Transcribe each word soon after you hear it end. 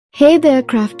Hey there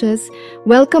crafters,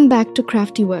 welcome back to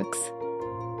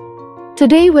CraftiWorks.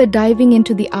 Today we're diving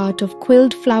into the art of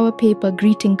quilled flower paper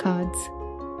greeting cards.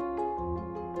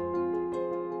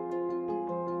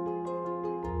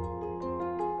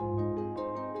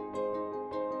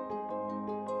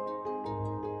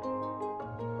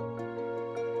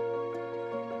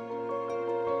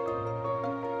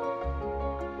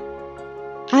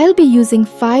 I'll be using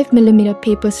 5mm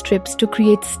paper strips to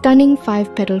create stunning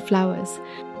 5-petal flowers.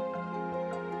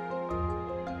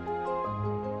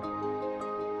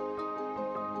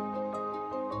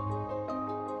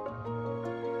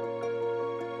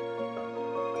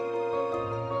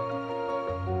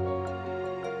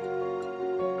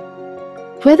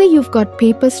 Whether you've got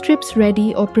paper strips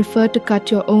ready or prefer to cut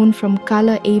your own from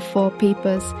color A4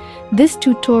 papers, this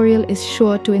tutorial is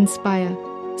sure to inspire.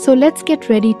 So let's get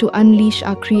ready to unleash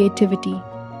our creativity.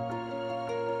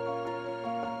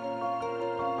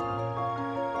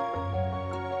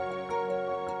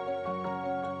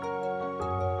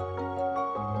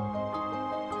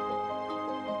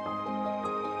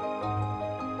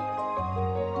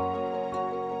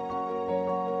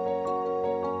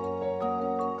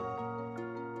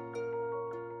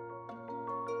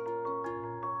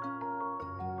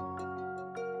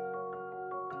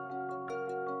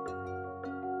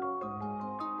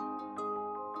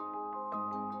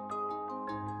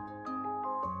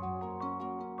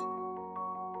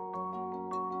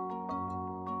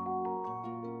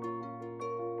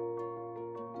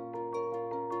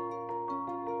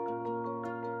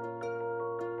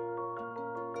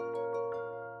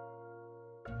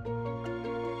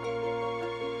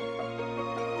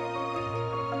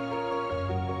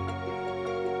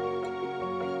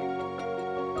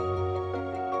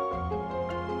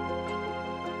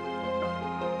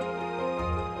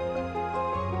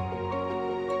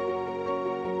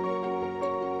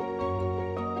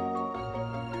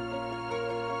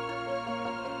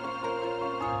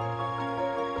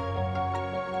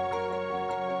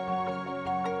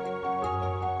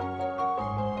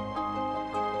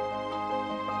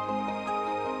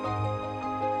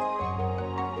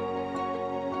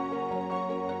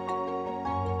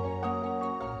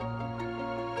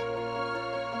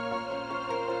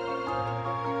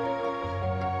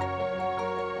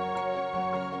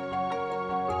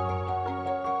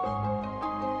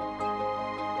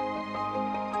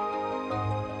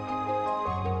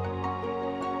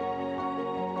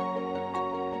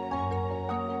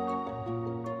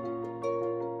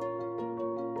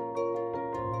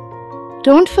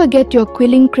 Don't forget your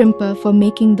quilling crimper for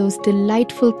making those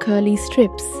delightful curly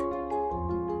strips.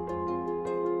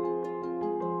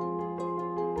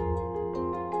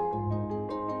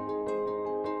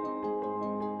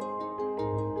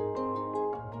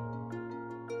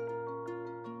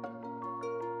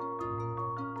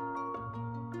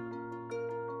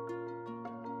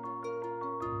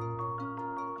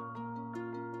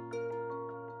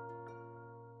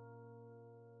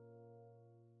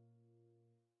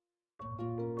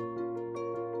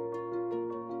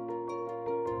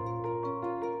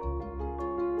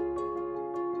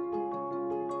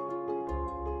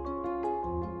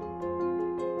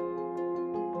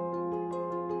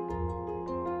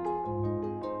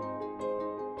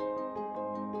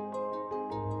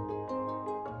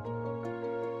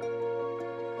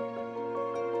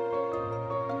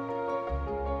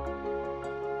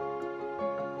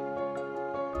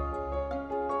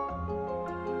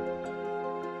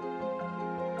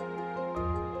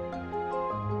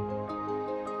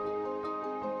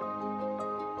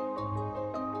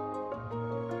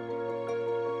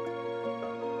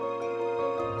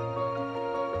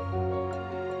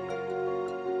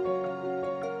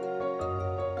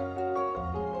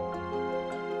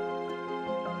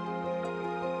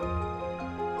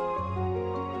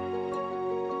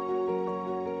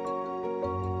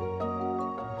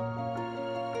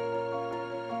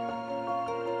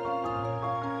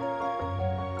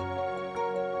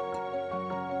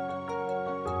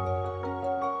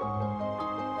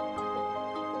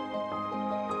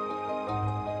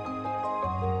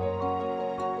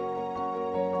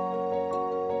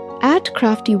 At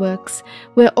CraftiWorks,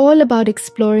 we're all about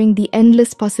exploring the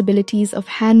endless possibilities of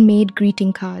handmade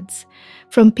greeting cards.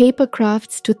 From paper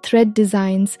crafts to thread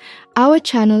designs, our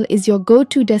channel is your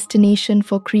go-to destination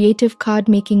for creative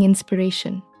card-making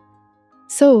inspiration.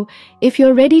 So, if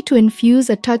you're ready to infuse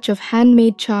a touch of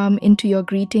handmade charm into your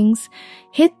greetings,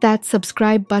 hit that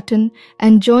subscribe button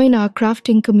and join our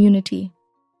crafting community.